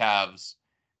think the Cavs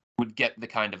would get the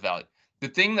kind of value. The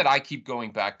thing that I keep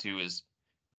going back to is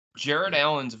Jared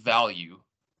Allen's value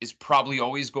is probably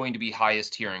always going to be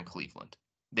highest here in Cleveland.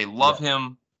 They love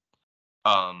him.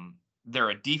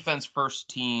 They're a defense first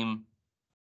team.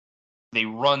 They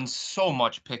run so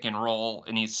much pick and roll,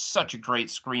 and he's such a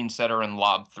great screen setter and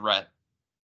lob threat.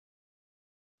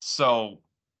 So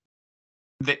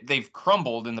they've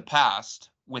crumbled in the past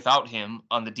without him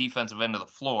on the defensive end of the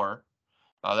floor.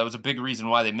 That was a big reason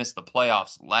why they missed the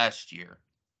playoffs last year.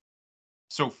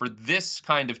 So for this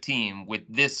kind of team with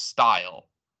this style,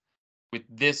 with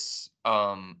this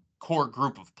core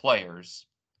group of players,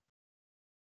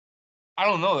 I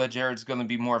don't know that Jared's going to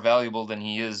be more valuable than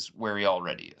he is where he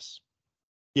already is.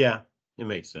 Yeah, it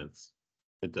makes sense.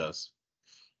 It does.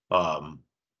 I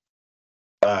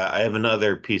have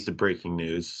another piece of breaking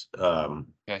news.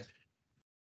 Okay.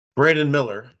 Brandon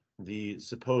Miller, the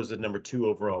supposed number 2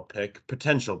 overall pick,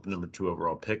 potential number 2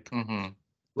 overall pick,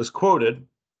 was quoted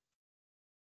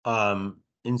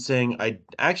in saying, "I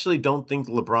actually don't think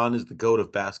LeBron is the GOAT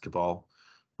of basketball.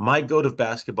 My GOAT of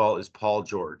basketball is Paul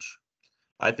George.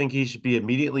 I think he should be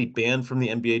immediately banned from the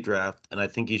NBA draft, and I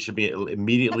think he should be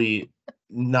immediately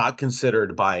not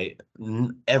considered by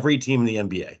every team in the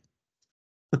NBA."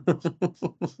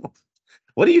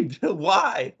 What do you do?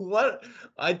 Why? What?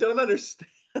 I don't understand.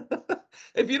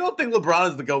 If you don't think LeBron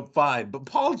is the GOAT, fine. But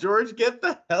Paul George, get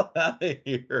the hell out of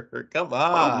here. Come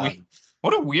on.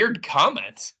 What a weird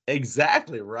comment.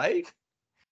 Exactly, right?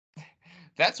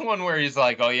 That's one where he's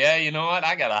like, oh, yeah, you know what?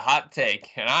 I got a hot take,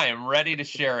 and I am ready to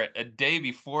share it a day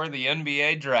before the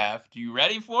NBA draft. You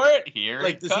ready for it? Here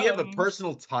it Does comes. he have a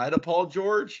personal tie to Paul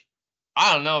George?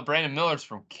 I don't know. Brandon Miller's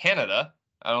from Canada.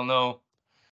 I don't know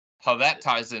how that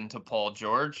ties into Paul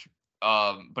George.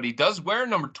 But he does wear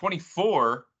number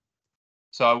 24.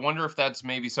 So I wonder if that's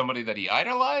maybe somebody that he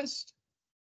idolized.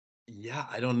 Yeah,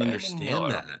 I don't Brandon understand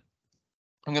Miller. that.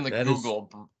 I'm gonna That is,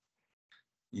 Google.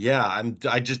 yeah,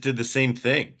 I just did the same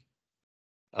thing.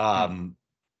 Hmm. Um,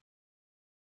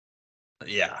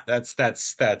 yeah, that's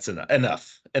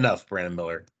enough, Brandon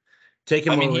Miller. Take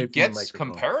I him mean, he away from the gets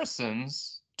microphone.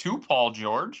 comparisons to Paul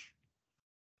George.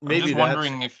 I'm Maybe just that's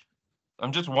wondering if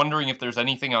I'm just wondering if there's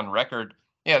anything on record.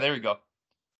 Yeah, there we go.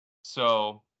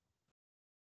 So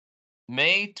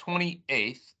May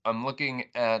 28th, I'm looking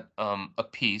at a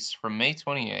piece from May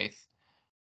 28th.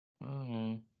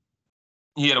 Mhm.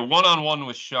 He had a one-on-one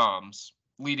with Shams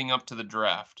leading up to the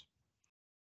draft.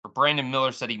 Where Brandon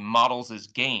Miller said he models his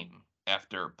game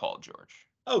after Paul George.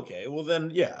 okay. Well then,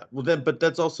 yeah. Well then, but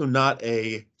that's also not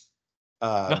a No,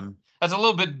 um that's a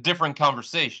little bit different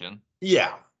conversation.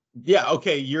 yeah. Yeah,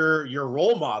 okay. Your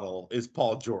role model is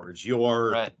Paul George.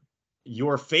 Right.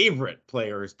 Your favorite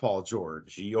player is Paul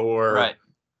George. Your Right.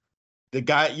 the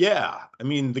guy, yeah. I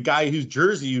mean, the guy whose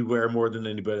jersey you wear more than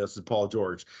anybody else is Paul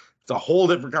George. It's a whole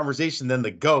different conversation than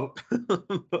the GOAT.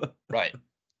 Right.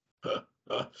 That's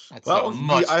a Well,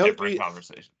 much different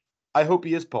conversation. I hope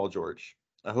he is Paul George.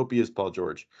 I hope he is Paul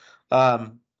George. All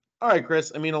right,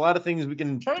 Chris. I mean, a lot of things Trying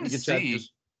we to can chat see.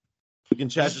 just we can I'm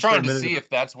chat just just for a trying to minute see about. if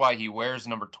that's why he wears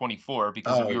number 24.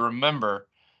 Because if Oh, you remember,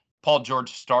 Paul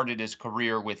George started his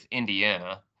career with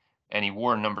Indiana, and he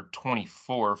wore number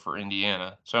 24 for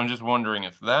Indiana. So I'm just wondering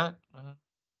if that.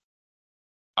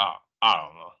 I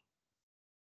don't know.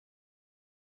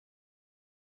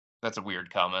 That's a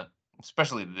weird comment,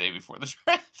 especially the day before the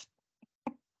draft.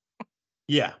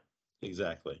 yeah,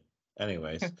 exactly.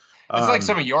 Anyways, It's like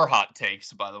some um, of your hot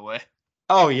takes, by the way.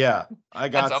 oh yeah, I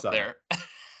That's got up some. there.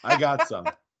 I got some.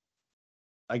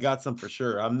 I got some for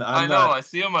sure. I'm I know. not. I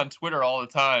see them on Twitter all the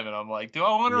time, and I'm like, do I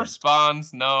want to Yeah,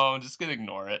 respond? No, I'm just gonna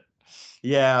ignore it.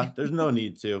 yeah. There's no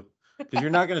need to, because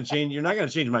you're not gonna change. You're not gonna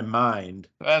change my mind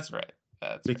That's right.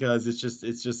 That's right. because it's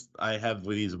just I have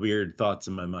these weird thoughts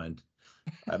in my mind.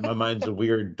 My mind's a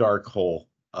weird dark hole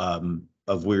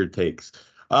of weird takes.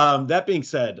 That being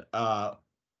said,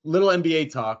 little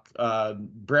NBA talk.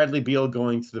 Bradley Beal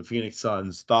going to the Phoenix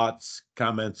Suns. Thoughts,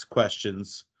 comments,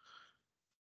 questions.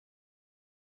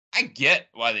 I get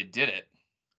why they did it.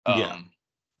 Yeah,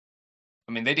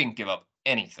 I mean, they didn't give up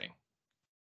anything.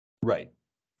 right.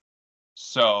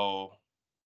 So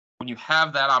when you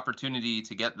have that opportunity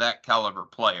to get that caliber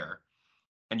player,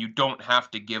 and you don't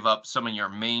have to give up some of your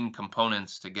main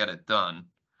components to get it done,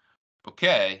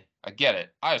 okay, I get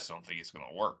it. I just don't think it's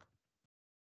gonna work.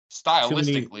 Too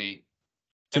many Stylistically, I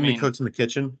too many mean, cooks in the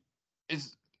kitchen.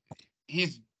 is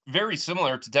he's very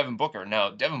similar to Devin Booker. Now,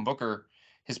 Devin Booker,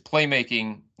 his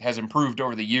playmaking has improved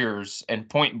over the years, and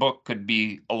Point Book could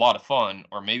be a lot of fun,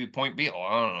 or maybe Point Beal.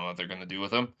 I don't know what they're going to do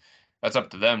with him. That's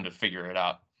up to them to figure it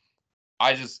out.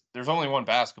 There's only one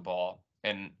basketball,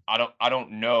 and I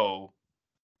don't know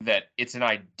that it's an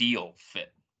ideal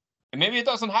fit. And maybe it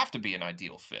doesn't have to be an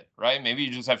ideal fit, right? Maybe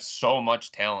you just have so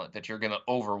much talent that you're going to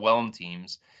overwhelm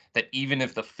teams that even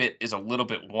if the fit is a little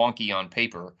bit wonky on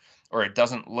paper or it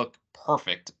doesn't look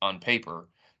perfect on paper,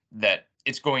 that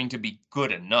it's going to be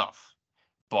good enough.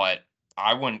 But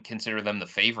I wouldn't consider them the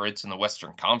favorites in the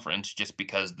Western Conference just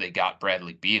because they got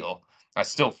Bradley Beal. I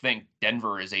still think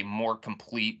Denver is a more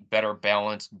complete, better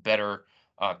balanced, better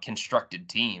constructed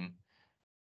team,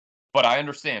 but I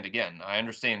understand, again, I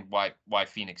understand why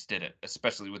Phoenix did it,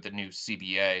 especially with the new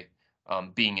CBA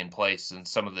being in place and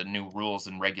some of the new rules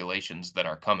and regulations that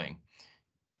are coming.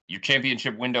 Your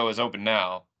championship window is open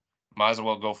now. Might as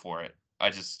well go for it.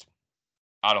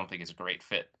 I don't think it's a great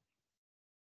fit.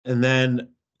 And then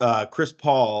Chris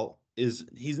Paul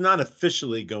he's not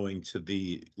officially going to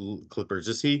the Clippers,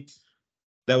 is he?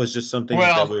 That was just something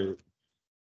that Well, we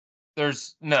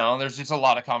there's just a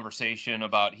lot of conversation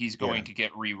about he's yeah, going to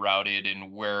get rerouted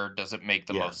and where does it make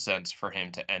the yeah, most sense for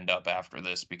him to end up after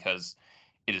this, because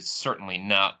it is certainly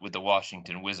not with the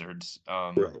Washington Wizards,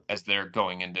 right. as they're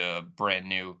going into a brand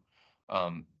new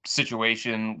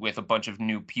situation with a bunch of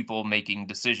new people making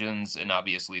decisions, and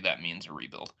obviously that means a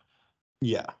rebuild.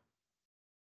 Yeah.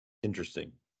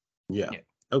 Interesting. Yeah. Yeah.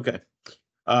 Okay.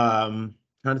 Trying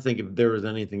to think if there was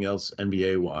anything else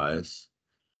NBA wise.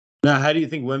 Now, how do you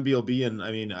think Wemby will be in?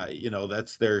 I mean,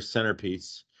 that's their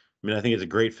centerpiece. I mean, I think it's a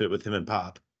great fit with him and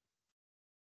Pop.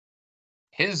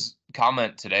 His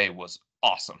comment today was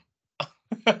awesome. I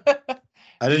Did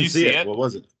didn't you see see it. it? What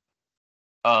was it?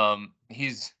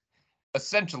 He's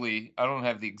essentially, I don't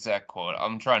have the exact quote.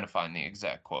 I'm trying to find the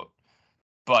exact quote.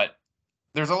 But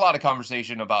there's a lot of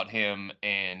conversation about him,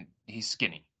 and he's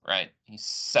skinny, right? He's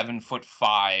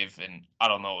 7'5", and I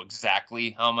don't know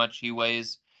exactly how much he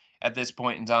weighs at this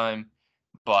point in time,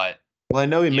 but Well, I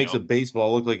know he you makes a know,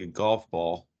 baseball look like a golf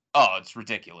ball. Oh, it's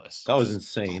ridiculous. That was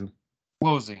insane.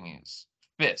 Closing his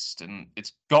fist, and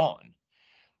it's gone.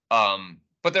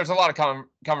 But there's a lot of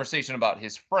conversation about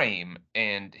his frame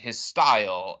and his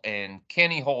style, and can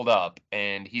he hold up?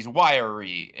 And he's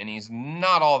wiry, and he's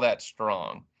not all that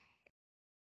strong.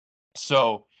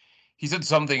 So he said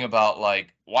something about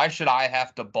like, why should I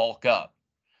have to bulk up?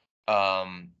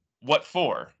 What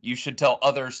for? You should tell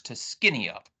others to skinny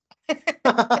up.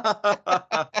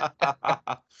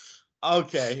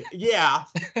 Okay, yeah,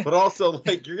 but also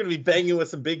like you're gonna be banging with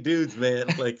some big dudes, man.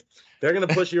 Like they're gonna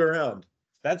push you around.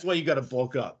 That's why you got to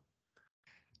bulk up.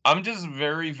 I'm just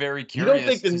very, very You don't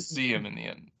think curious to see him in the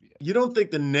end. You don't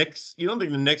think the Knicks? You don't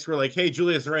think the Knicks were like, "Hey,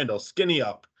 Julius Randle, skinny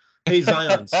up. Hey,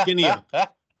 Zion, skinny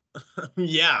up."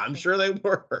 Yeah, I'm sure they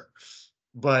were.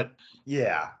 But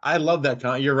yeah, I love that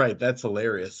comment. You're right. That's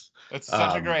hilarious. It's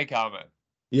such a great comment.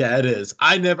 Yeah, it is.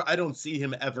 I don't see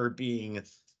him ever being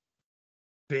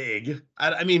big.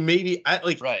 I mean, maybe I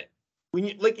like right when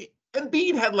you like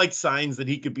Embiid had like signs that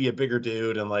he could be a bigger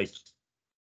dude and like,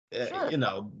 sure. you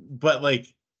know, but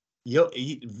like,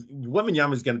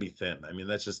 Wembanyama is going to be thin. I mean,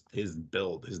 that's just his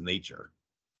build, his nature.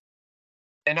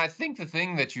 And I think the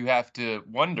thing that you have to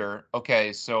wonder,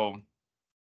 okay, so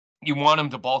you want him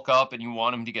to bulk up and you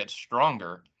want him to get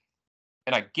stronger.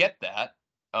 And I get that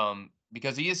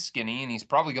because he is skinny and he's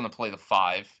probably going to play the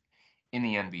 5 in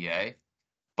the NBA.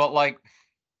 But like,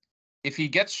 if he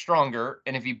gets stronger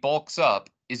and if he bulks up,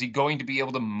 is he going to be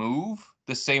able to move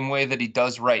the same way that he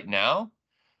does right now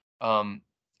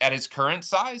at his current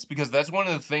size? Because that's one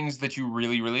of the things that you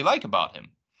really, really like about him.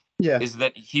 Yeah. Is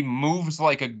that he moves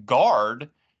like a guard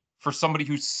for somebody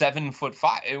who's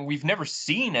 7'5". And we've never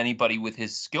seen anybody with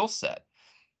his skill set.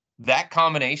 That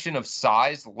combination of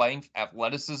size, length,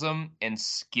 athleticism, and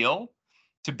skill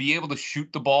to be able to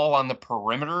shoot the ball on the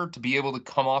perimeter, to be able to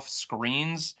come off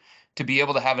screens, to be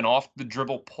able to have an off the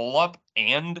dribble pull up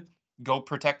and go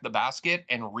protect the basket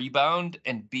and rebound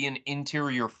and be an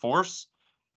interior force.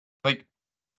 Like,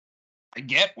 I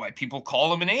get why people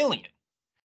call him an alien.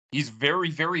 He's very,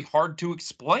 very hard to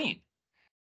explain.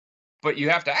 But you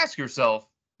have to ask yourself,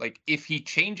 like, if he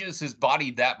changes his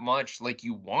body that much like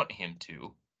you want him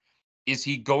to, is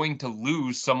he going to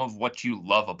lose some of what you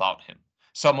love about him?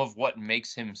 Some of what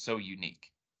makes him so unique?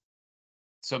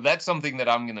 So that's something that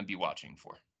I'm going to be watching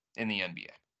for in the NBA.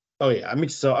 Oh yeah, I'm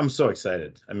so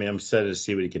excited. I mean, I'm excited to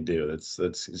see what he can do. It's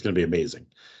going to be amazing.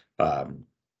 And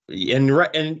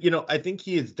you know, I think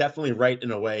he is definitely right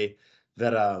in a way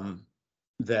that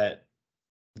that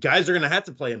guys are going to have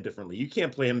to play him differently. You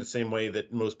can't play him the same way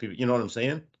that most people. You know what I'm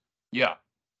saying? Yeah,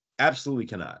 absolutely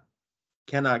cannot.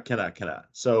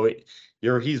 So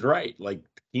he's right. Like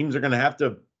teams are going to have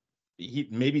to.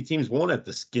 Maybe teams won't have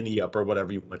to skinny up or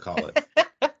whatever you want to call it.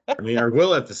 I mean, or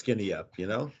will have to skinny up. You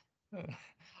know.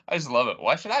 I just love it.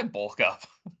 Why should I bulk up?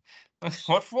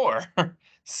 What for?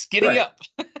 Skinny up.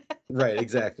 Right,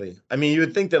 exactly. I mean, you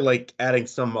would think that like adding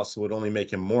some muscle would only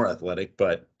make him more athletic,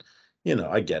 but you know,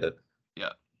 I get it. Yeah.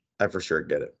 I for sure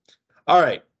get it. All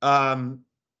right.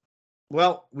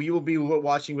 Well, we will be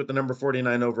watching with the number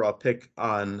 49 overall pick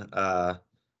on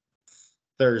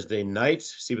Thursday night.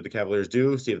 See what the Cavaliers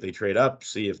do. See if they trade up.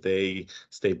 See if they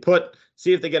stay put.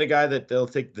 See if they get a guy that they'll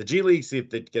take the G League. See if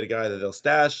they get a guy that they'll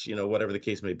stash. You know, whatever the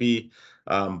case may be.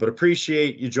 But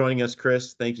appreciate you joining us,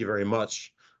 Chris. Thank you very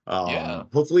much. Yeah.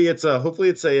 Hopefully it's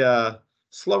a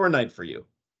slower night for you.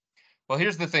 Well,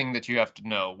 here's the thing that you have to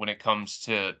know when it comes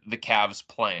to the Cavs'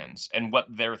 plans and what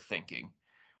they're thinking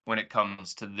when it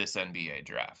comes to this NBA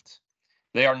draft.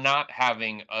 They are not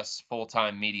having us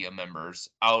full-time media members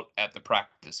out at the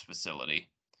practice facility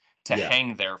to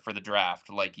hang there for the draft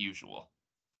like usual.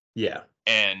 Yeah.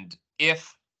 And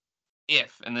if,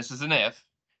 and this is an if,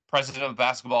 President of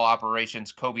Basketball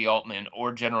Operations Kobe Altman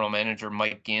or General Manager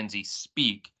Mike Gansey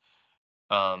speak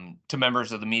to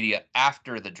members of the media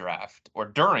after the draft or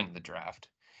during the draft,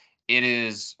 it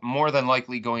is more than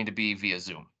likely going to be via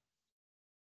Zoom.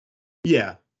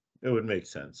 Yeah, it would make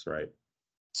sense, right?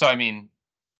 So, I mean,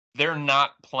 they're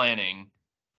not planning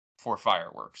for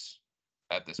fireworks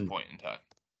at this point in time.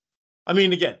 I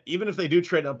mean, again, even if they do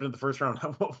trade up into the first round,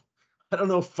 I don't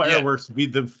know if fireworks would be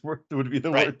the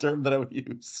word term that I would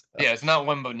use. Yeah, it's not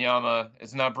Wembanyama.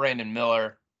 It's not Brandon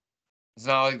Miller. It's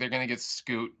not like they're going to get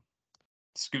Scoot.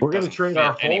 Scoot we're going to trade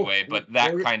our anyway, but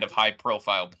that kind of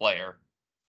high-profile player.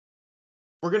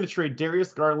 We're going to trade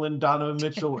Darius Garland, Donovan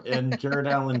Mitchell, and Jared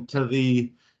Allen to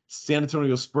the San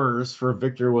Antonio Spurs for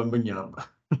Victor Wembanyama.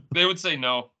 They would say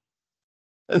no.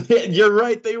 You're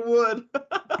right, they would.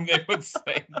 They would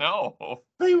say no.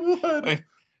 They would.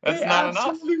 That's not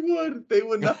enough. They would. They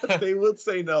would not. They would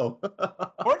say no.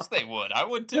 Of course they would. I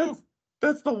would too.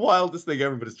 That's the wildest thing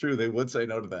ever, but it's true. They would say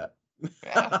no to that.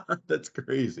 Yeah. That's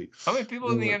crazy. How many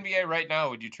people in the NBA right now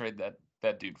would you trade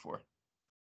that dude for?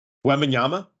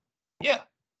 Wembanyama? Yeah.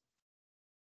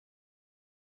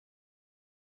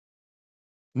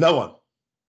 No one.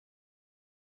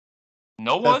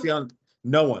 No That's one?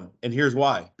 no one. And here's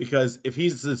why. Because if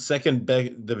he's the second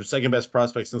best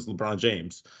prospect since LeBron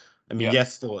James, I mean, Yeah.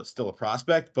 yes, still a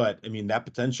prospect, but I mean that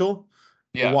potential.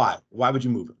 Yeah. Why? Why would you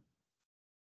move him?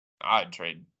 I'd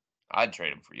trade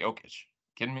him for Jokic.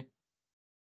 Kidding me?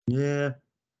 Yeah.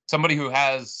 Somebody who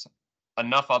has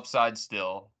enough upside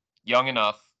still, young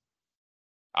enough.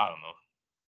 I don't know.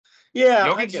 Yeah, I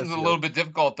Jokic guess is a little bit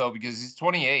difficult though because he's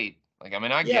 28. Like, I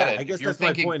mean, I get Yeah, it. I If guess you're that's my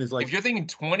thinking, point is like if you're thinking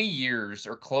 20 years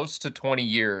or close to 20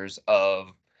 years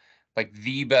of like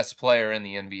the best player in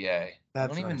the NBA, I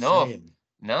that's don't what I'm even know if. saying.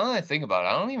 Now that I think about it,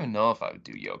 I don't even know if I would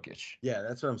do Jokic. Yeah,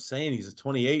 that's what I'm saying. He's a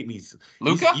 28 and he's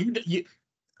Luca? yeah,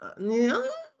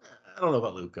 I don't know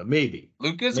about Luca. Maybe.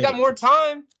 Luca's got Maybe. more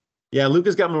time, Yeah,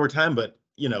 Luca's got more time, but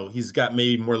he's got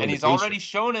maybe more and he's limitations. already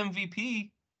shown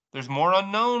MVP. There's more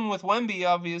unknown with Wemby,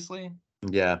 obviously.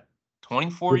 Yeah.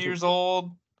 24 years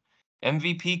old,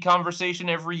 MVP conversation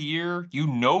every year. You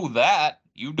know that.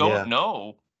 You don't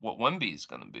know what Wemby's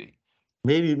going to be.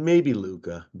 Maybe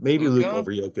Luca. Maybe Luca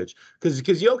over Jokic. Because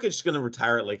Jokic is going to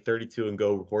retire at like 32 and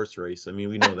go horse race. I mean,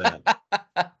 we know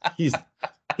that.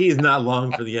 He's not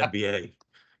long for the NBA.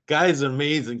 Guy's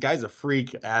amazing. Guy's a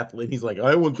freak athlete. He's like,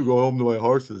 I want to go home to my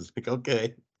horses. Like,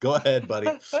 okay, go ahead, buddy.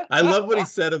 I love what he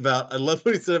said about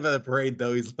the parade,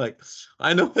 though. He's like,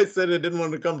 I know I said I didn't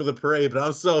want to come to the parade, but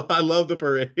I love the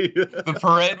parade. The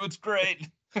parade was great.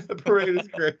 The parade is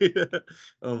great.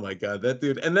 Oh my God, that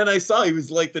dude. And then I saw he was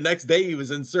like the next day he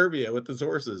was in Serbia with his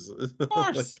horses. Of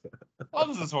course.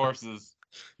 Loves his horses.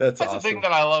 That's awesome. awesome. The thing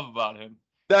that I love about him.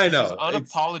 I He's know.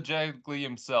 just unapologetically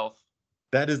himself.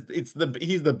 He's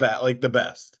the best, like the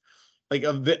best. Like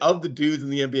of the dudes in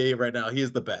the NBA right now, he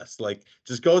is the best. Like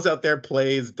just goes out there,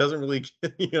 plays, doesn't really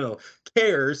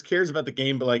cares about the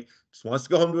game, but like just wants to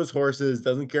go home to his horses,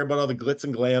 doesn't care about all the glitz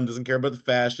and glam, doesn't care about the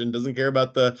fashion, doesn't care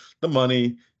about the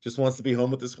money, just wants to be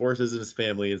home with his horses and his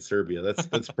family in Serbia.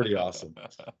 That's pretty awesome.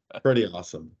 Pretty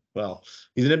awesome. Well,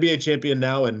 he's an NBA champion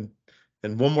now, and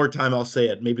one more time I'll say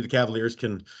it. Maybe the Cavaliers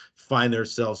can find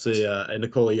themselves a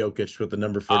Nikola Jokic with the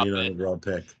number 49 overall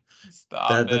pick.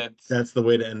 Stop it. That's the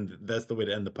way to end. That's the way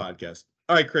to end the podcast.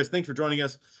 All right, Chris, thanks for joining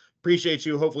us. Appreciate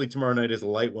you. Hopefully tomorrow night is a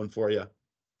light one for you.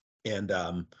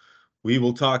 And we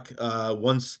will talk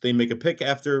once they make a pick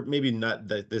after, maybe not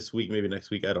this week, maybe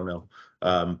next week. I don't know.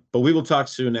 But we will talk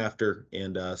soon after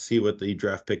and see what the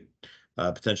draft pick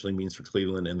potentially means for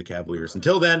Cleveland and the Cavaliers.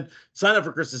 Until then, sign up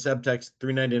for Chris's Subtext,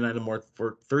 $3.99 a month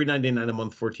for $3.99 a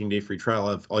month, 14-day free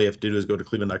trial. All you have to do is go to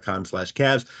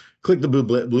cleveland.com/Cavs, click the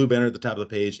blue banner at the top of the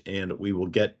page, and we will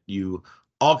get you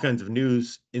all kinds of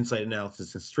news, insight,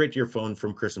 analysis, and straight to your phone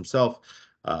from Chris himself,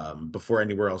 before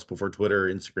anywhere else, before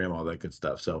Twitter, Instagram, all that good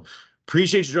stuff. So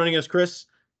appreciate you joining us, Chris.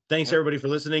 Thanks everybody for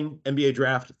listening. NBA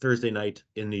draft Thursday night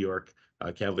in New York.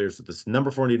 Cavaliers with this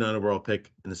number 49 overall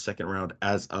pick in the second round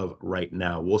as of right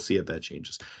now. We'll see if that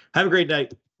changes. Have a great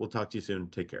night. We'll talk to you soon.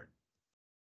 Take care.